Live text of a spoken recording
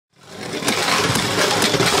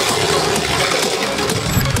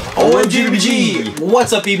OMG BBG!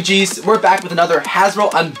 What's up BBGs? We're back with another Hasbro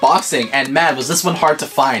unboxing, and man was this one hard to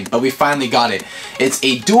find, but we finally got it. It's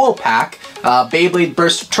a dual pack, Beyblade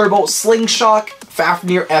Burst Turbo SlingShock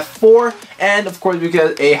Fafnir F4, and of course we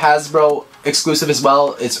get a Hasbro exclusive as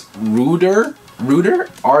well. It's Rudr?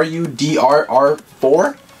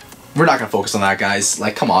 R-U-D-R-R-4? We're not gonna focus on that, guys.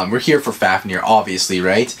 Like, come on, we're here for Fafnir, obviously,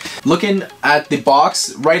 right? Looking at the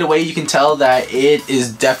box, right away you can tell that it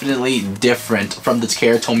is definitely different from the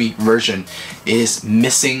Takara Tomy version. It is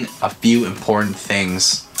missing a few important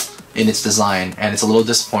things in its design, and it's a little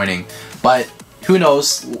disappointing. But who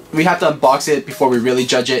knows? We have to unbox it before we really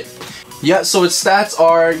judge it. Yeah, so its stats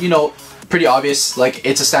are, you know, pretty obvious. Like,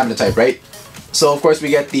 it's a stamina type, right? So of course we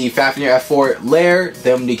get the Fafnir F4 layer,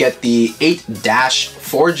 then we get the 8-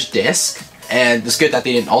 forge disc, and it's good that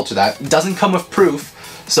they didn't alter that. It doesn't come with proof,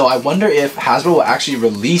 so I wonder if Hasbro will actually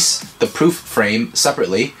release the proof frame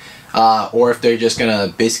separately, or if they're just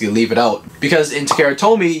gonna basically leave it out. Because in Takara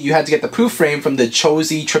Tomy, you had to get the proof frame from the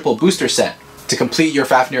Chozy triple booster set to complete your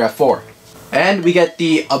Fafnir F4. And we get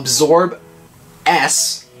the Absorb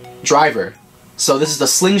S driver. So this is the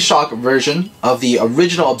SlingShock version of the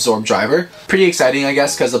original Absorb driver. Pretty exciting, I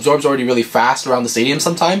guess, because Absorb's already really fast around the stadium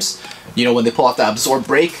sometimes. You know, when they pull off that Absorb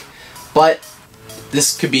break. But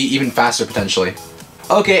this could be even faster potentially.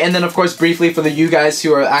 Okay, and then of course briefly for you guys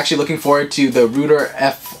who are actually looking forward to the Rudr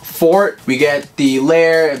F4, we get the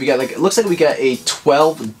layer, we get like, it looks like we get a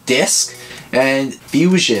 12 disc and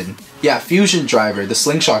Fusion. Yeah, Fusion driver, the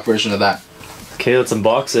SlingShock version of that. Okay, let's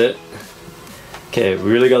unbox it. Okay,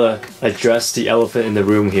 we really gotta address the elephant in the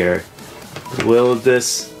room here. Will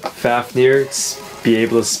this Fafnir be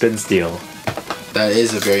able to spin steel? That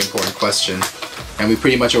is a very important question. And we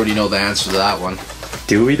pretty much already know the answer to that one.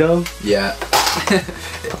 Do we though? Yeah.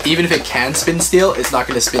 Even if it can spin steel, it's not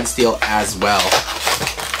gonna spin steel as well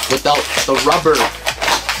without the rubber.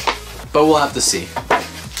 But we'll have to see.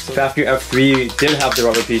 Fafnir F3 did have the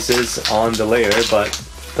rubber pieces on the layer, but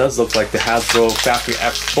it does look like the Hasbro Fafnir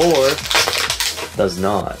F4 does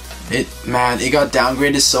not. Man, it got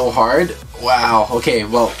downgraded so hard. Wow. Okay,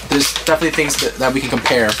 well, there's definitely things that we can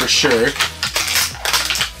compare for sure.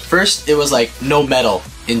 First, it was like no metal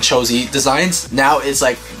in Chozy designs. Now it's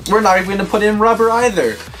like we're not even gonna put in rubber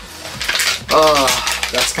either.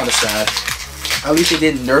 That's kind of sad. At least they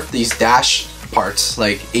didn't nerf these dash parts.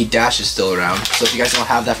 Like 8- is still around. So if you guys don't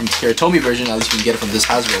have that from the Takara Tomy version, at least you can get it from this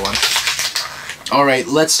Hasbro one. Alright,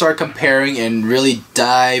 let's start comparing and really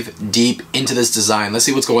dive deep into this design. Let's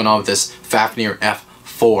see what's going on with this Fafnir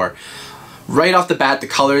F4. Right off the bat, the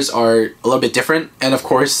colors are a little bit different. And of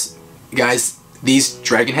course, guys, these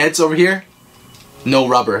dragon heads over here, no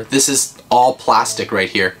rubber. This is all plastic right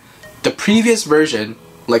here. The previous version,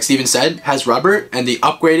 like Steven said, has rubber, and the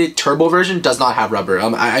upgraded turbo version does not have rubber.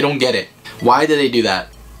 I don't get it. Why did they do that?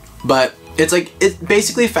 But it's like,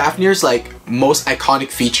 basically Fafnir's like most iconic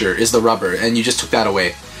feature is the rubber, and you just took that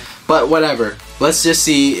away. But whatever, let's just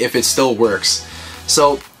see if it still works.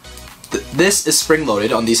 So this is spring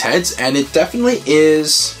loaded on these heads, and it definitely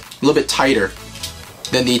is a little bit tighter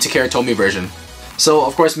than the Takara Tomy version. So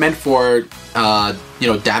of course meant for you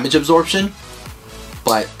know, damage absorption,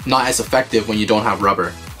 but not as effective when you don't have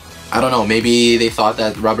rubber. I don't know, maybe they thought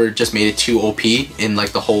that rubber just made it too OP in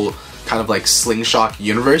like the whole kind of like SlingShock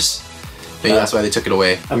universe. Maybe that's why they took it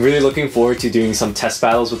away. I'm really looking forward to doing some test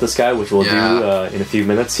battles with this guy, which we'll do in a few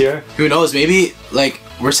minutes here. Who knows, maybe, like,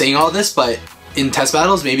 we're saying all this, but in test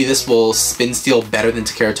battles, maybe this will spin steel better than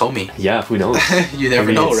Takara Tomy. Yeah, who knows? You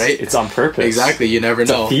never know, right? It's on purpose. Exactly, you never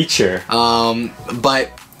know. It's a feature.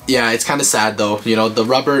 But, yeah, it's kind of sad though. You know, the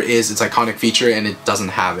rubber is its iconic feature and it doesn't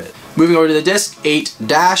have it. Moving over to the disc, 8-.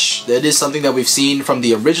 That is something that we've seen from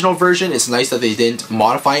the original version. It's nice that they didn't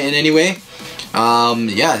modify it in any way.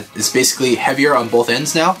 Yeah, it's basically heavier on both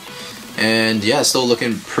ends now, and yeah, still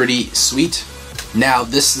looking pretty sweet. Now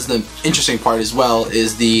this is the interesting part as well,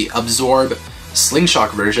 is the Absorb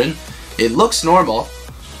SlingShock version. It looks normal.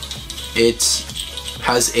 It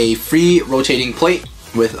has a free rotating plate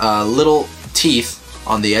with little teeth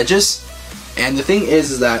on the edges, and the thing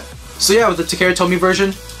is that, so yeah, with the Takara Tomy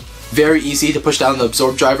version, very easy to push down the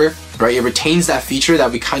Absorb driver, right? It retains that feature that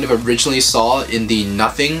we kind of originally saw in the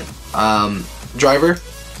Nothing driver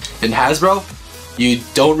in Hasbro. You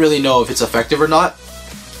don't really know if it's effective or not.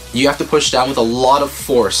 You have to push down with a lot of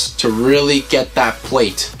force to really get that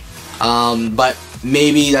plate. But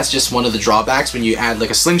maybe that's just one of the drawbacks when you add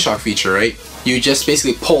like a SlingShock feature, right? You just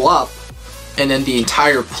basically pull up and then the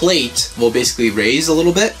entire plate will basically raise a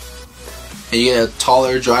little bit, and you get a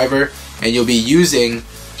taller driver, and you'll be using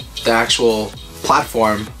the actual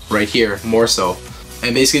platform right here more so.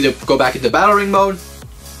 And basically to go back into battle ring mode,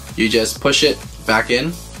 you just push it back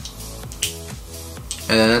in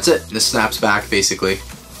And then that's it. This snaps back basically.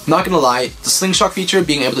 Not gonna lie, the SlingShock feature,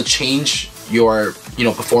 being able to change your, you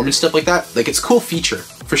know, performance stuff like that, like it's a cool feature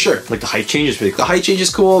for sure. Like the height change is pretty cool. The height change is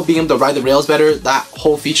cool. Being able to ride the rails better, that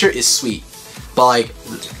whole feature is sweet. But like,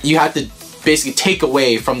 you have to basically take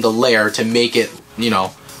away from the layer to make it, you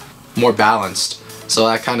know, more balanced. So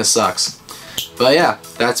that kind of sucks. But yeah,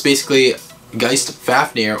 that's basically Geist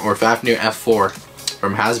Fafnir or Fafnir F4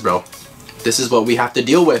 from Hasbro. This is what we have to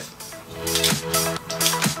deal with.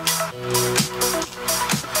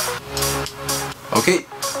 Okay,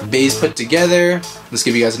 Beys put together. Let's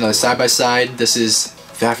give you guys another side by side. This is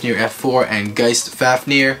Fafnir F4 and Geist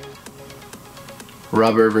Fafnir.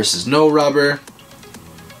 Rubber versus no rubber.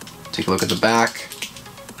 Take a look at the back.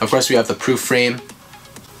 Of course, we have the proof frame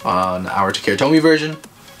on our Takara Tomy version.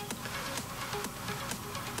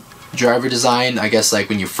 Driver design, I guess like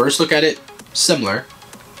when you first look at it, similar,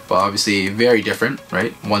 but obviously very different,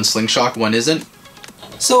 right? One SlingShock, one isn't.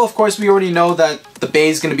 So of course we already know that the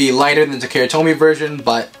Beys is going to be lighter than the Takara Tomy version,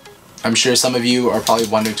 but I'm sure some of you are probably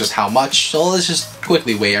wondering just how much, so let's just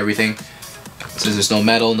quickly weigh everything. Since there's no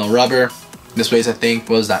metal, no rubber, this weighs, I think,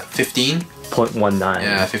 what was that, 15.19?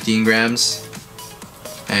 Yeah, 15 grams.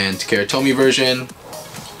 And Takara Tomy version,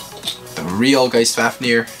 the real Geist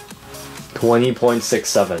Fafnir,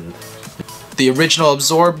 20.67. The original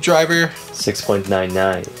Absorb driver,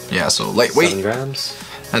 6.99. Yeah, so lightweight. 7 grams.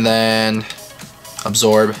 And then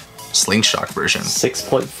Absorb SlingShock version,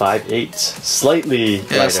 6.58. Slightly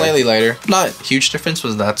lighter. Yeah, slightly lighter. Not a huge difference,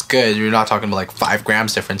 but that's good. You're not talking about like 5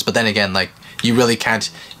 grams difference, but then again, like, you really can't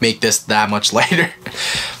make this that much lighter.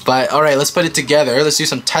 But alright, let's put it together. Let's do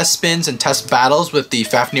some test spins and test battles with the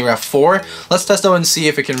Fafnir F4. Let's test out and see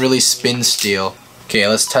if it can really spin steel. Okay,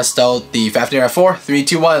 let's test out the Fafnir F4. 3,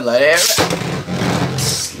 2, 1, let it.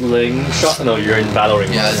 SlingShock? No, you're in battle ring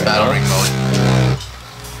mode. Yeah, it's battle ring mode.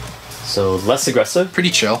 So less aggressive?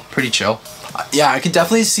 Pretty chill, pretty chill. Yeah, I can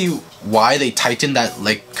definitely see why they tightened that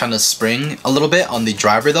like kind of spring a little bit on the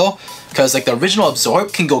driver though. Because like the original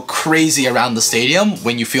Absorb can go crazy around the stadium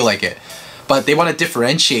when you feel like it. But they want to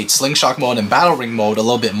differentiate SlingShock mode and battle ring mode a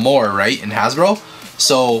little bit more, right, in Hasbro.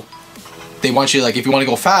 So they want you, like, if you want to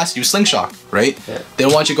go fast, use SlingShock, right? Yeah. They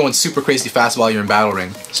don't want you going super crazy fast while you're in battle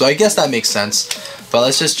ring. So I guess that makes sense. But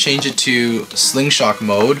let's just change it to SlingShock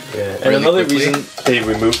mode. Yeah. And another reason they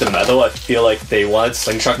removed the metal, I feel like they wanted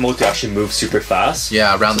SlingShock mode to actually move super fast.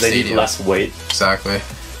 Yeah, around the stadium. They need less weight. Exactly.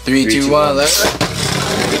 3, 2, 1, let's.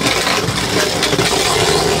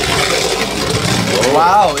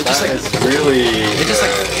 Wow, it just like really.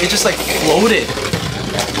 It just like floated.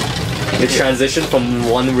 It transitioned from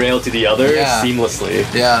one rail to the other seamlessly.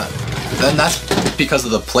 Yeah, and that's because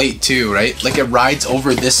of the plate too, right? Like it rides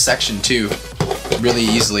over this section too, really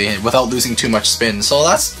easily without losing too much spin. So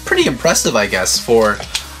that's pretty impressive, I guess, for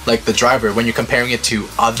like the driver when you're comparing it to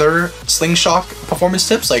other SlingShock performance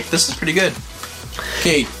tips. Like this is pretty good.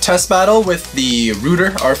 Okay, test battle with the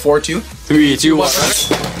Rooter R4 too. 3, 2, 1.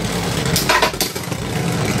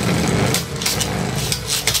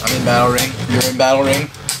 I'm in battle ring. You're in battle ring.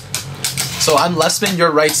 So I'm left spin,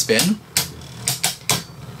 you're right spin.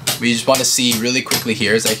 We just want to see really quickly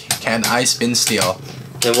here is like, can I spin steel?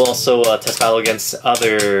 Then we'll also test battle against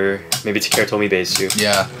other, maybe Takara Tomy Beys too.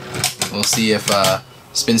 Yeah, we'll see if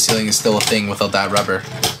spin stealing is still a thing without that rubber.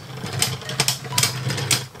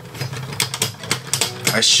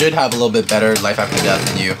 I should have a little bit better life after death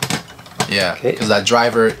than you. Yeah, because that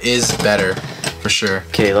driver is better. For sure.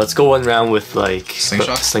 Okay, let's go one round with like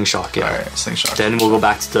SlingShock? SlingShock, yeah. Alright, SlingShock. Then we'll go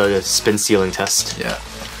back to the spin stealing test. Yeah.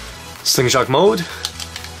 SlingShock mode.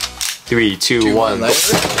 3, 2, 1.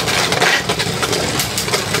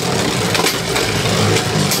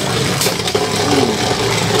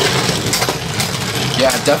 Yeah,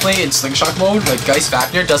 definitely in SlingShock mode, like Geist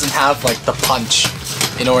Fafnir doesn't have like the punch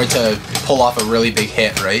in order to pull off a really big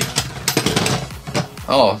hit, right?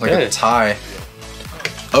 Oh, like a tie.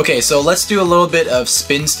 Okay, so let's do a little bit of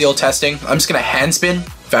spin steel testing. I'm just gonna hand spin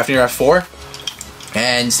Fafnir F4.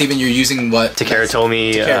 And Steven, you're using what? Takara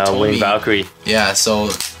Tomy Wing Valkyrie. Yeah, so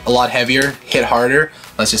a lot heavier, hit harder.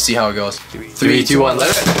 Let's just see how it goes. 3, 2, 1, let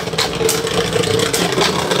it.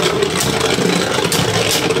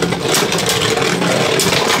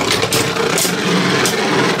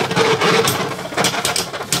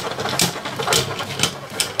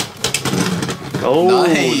 Oh,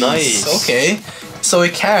 nice. Okay. So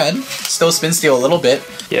it can still spin steel a little bit.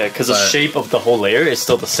 Yeah, because the shape of the whole layer is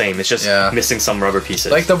still the same. It's just missing some rubber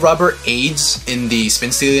pieces. Like the rubber aids in the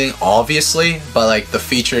spin stealing, obviously, but like the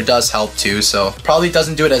feature does help too. So probably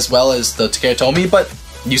doesn't do it as well as the Takara Tomy, but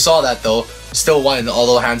you saw that though. Still won,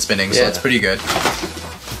 although hand spinning, so it's pretty good.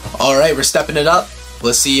 All right, we're stepping it up.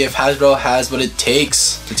 let's see if Hasbro has what it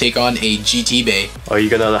takes to take on a GT Bey. Are you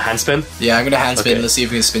gonna hand spin? Yeah, I'm gonna hand spin. Okay. Let's see if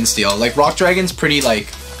we can spin steel. Like Rock Dragon's pretty like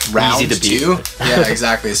round easy to beat. too. Yeah,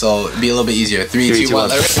 exactly. So it'd be a little bit easier. 3, 2, 1.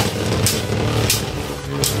 Let it.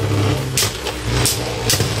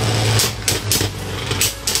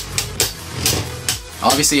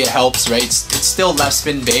 Obviously it helps, right? It's still left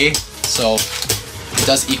spin Bey, so it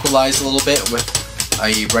does equalize a little bit with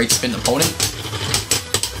a right spin opponent.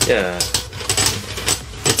 Yeah.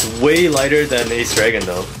 It's way lighter than Ace Dragon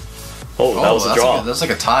though. Oh, that was a draw. That's like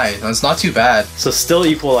a tie. That's not too bad. So still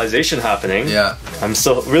equalization happening. Yeah. I'm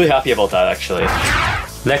still really happy about that actually.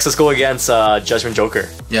 Next, let's go against Judgment Joker.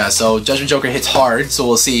 Yeah, so Judgment Joker hits hard, so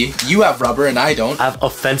we'll see. You have rubber and I don't. I have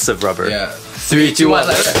offensive rubber. Yeah. 3, 2, 1.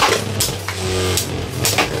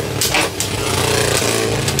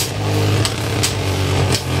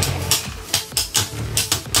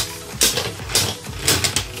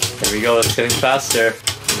 There we go, it's getting faster.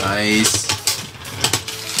 Nice.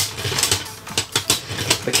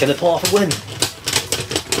 But can it pull off a win?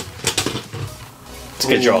 It's a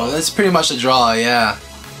good draw. That's pretty much a draw, yeah.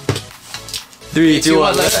 3, 2,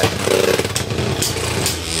 1, let it.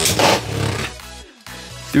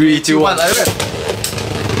 3, 2, 1, let it.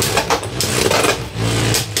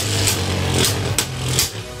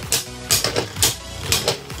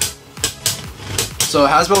 So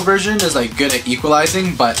Hasbro version is like good at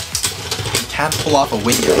equalizing, but you can't pull off a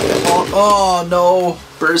win here. Oh no,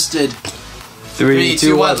 bursted. 3,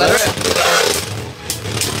 2, 1, let it.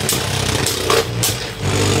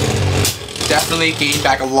 Definitely gained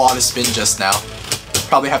back a lot of spin just now.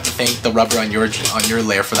 Probably have to thank the rubber on your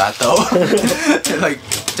layer for that though. It like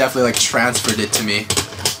definitely like transferred it to me.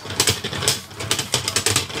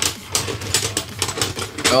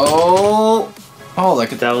 Oh, like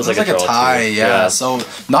that was like a tie, yeah. So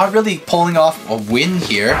not really pulling off a win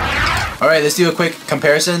here. All right, let's do a quick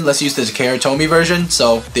comparison. Let's use the Takara Tomy version.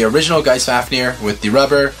 So the original Geist Fafnir with the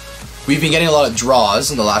rubber. We've been getting a lot of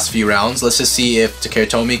draws in the last few rounds. Let's just see if Takara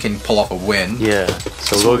Tomy can pull off a win. Yeah.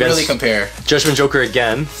 So we'll go really compare. Judgment Joker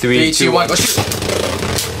again. 3, 2, 1, go shoot.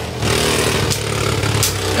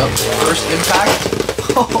 Yep. First impact.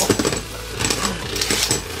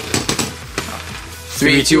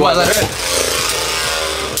 3, 2, 1, let it.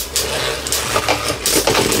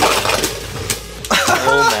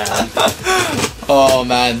 Oh man. Oh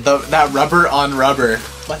man, that rubber on rubber.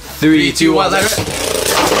 What? 3, 2, 1, let it.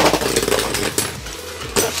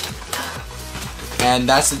 And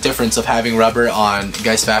that's the difference of having rubber on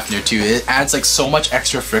Geist Fafnir 2. It adds like so much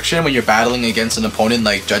extra friction when you're battling against an opponent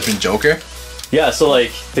like Judgment Joker. Yeah, so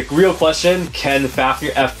like the real question, can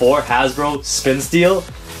Fafnir F4 Hasbro spin steel?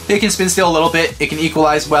 It can spin steel a little bit, it can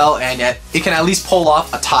equalize well, and it can at least pull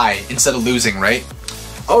off a tie instead of losing, right?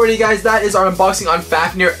 Alrighty guys, that is our unboxing on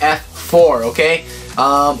Fafnir F4, okay?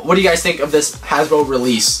 What do you guys think of this Hasbro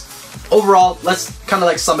release? Overall, let's kind of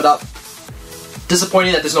like sum it up.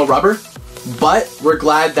 Disappointing that there's no rubber, but we're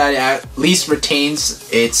glad that it at least retains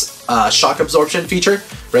its shock absorption feature,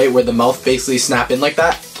 right? Where the mouth basically snap in like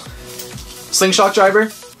that. SlingShock driver,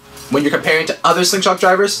 when you're comparing to other SlingShock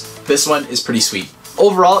drivers, this one is pretty sweet.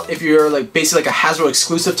 Overall, if you're like basically like a Hasbro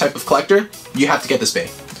exclusive type of collector, you have to get this Bey.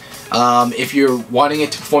 If you're wanting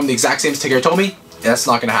it to perform the exact same as Takara Tomy, that's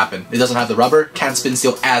not gonna happen. It doesn't have the rubber, can't spin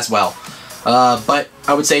steel as well. But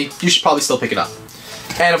I would say you should probably still pick it up.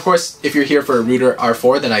 And of course, if you're here for a Rooter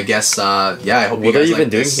R4, then I guess, yeah, I hope you guys like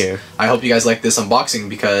this. Doing here? I hope you guys like this unboxing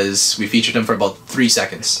because we featured him for about 3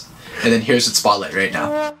 seconds. And then here's its spotlight right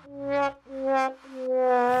now.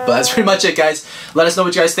 But that's pretty much it, guys. Let us know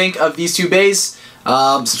what you guys think of these two Beys.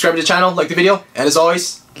 Subscribe to the channel, like the video, and as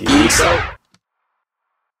always, geeks out.